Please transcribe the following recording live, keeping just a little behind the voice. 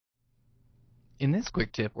In this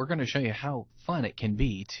quick tip, we're going to show you how fun it can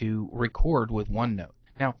be to record with OneNote.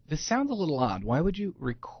 Now, this sounds a little odd. Why would you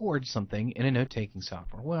record something in a note-taking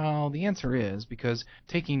software? Well, the answer is because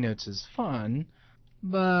taking notes is fun,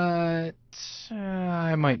 but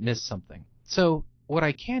I might miss something. So what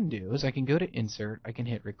I can do is I can go to Insert, I can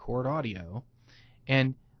hit Record Audio,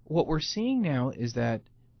 and what we're seeing now is that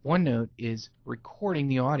OneNote is recording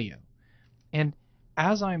the audio. And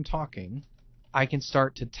as I'm talking, I can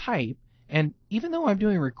start to type, and even though I'm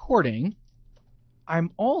doing recording,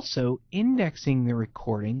 I'm also indexing the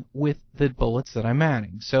recording with the bullets that I'm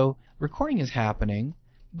adding. So recording is happening,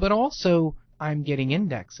 but also I'm getting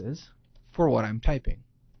indexes for what I'm typing.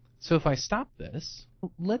 So if I stop this,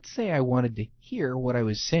 let's say I wanted to hear what I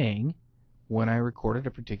was saying when I recorded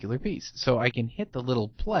a particular piece. So I can hit the little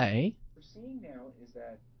play. What we're seeing now is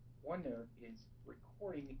that OneNote is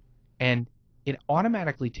recording, and it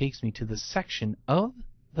automatically takes me to the section of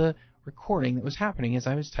the recording that was happening as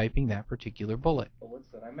I was typing that particular bullets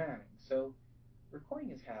that I'm adding. So recording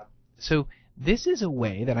is happening. So this is a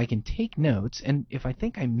way that I can take notes, and if I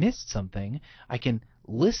think I missed something, I can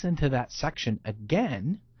listen to that section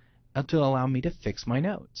again to allow me to fix my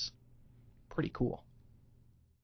notes. Pretty cool.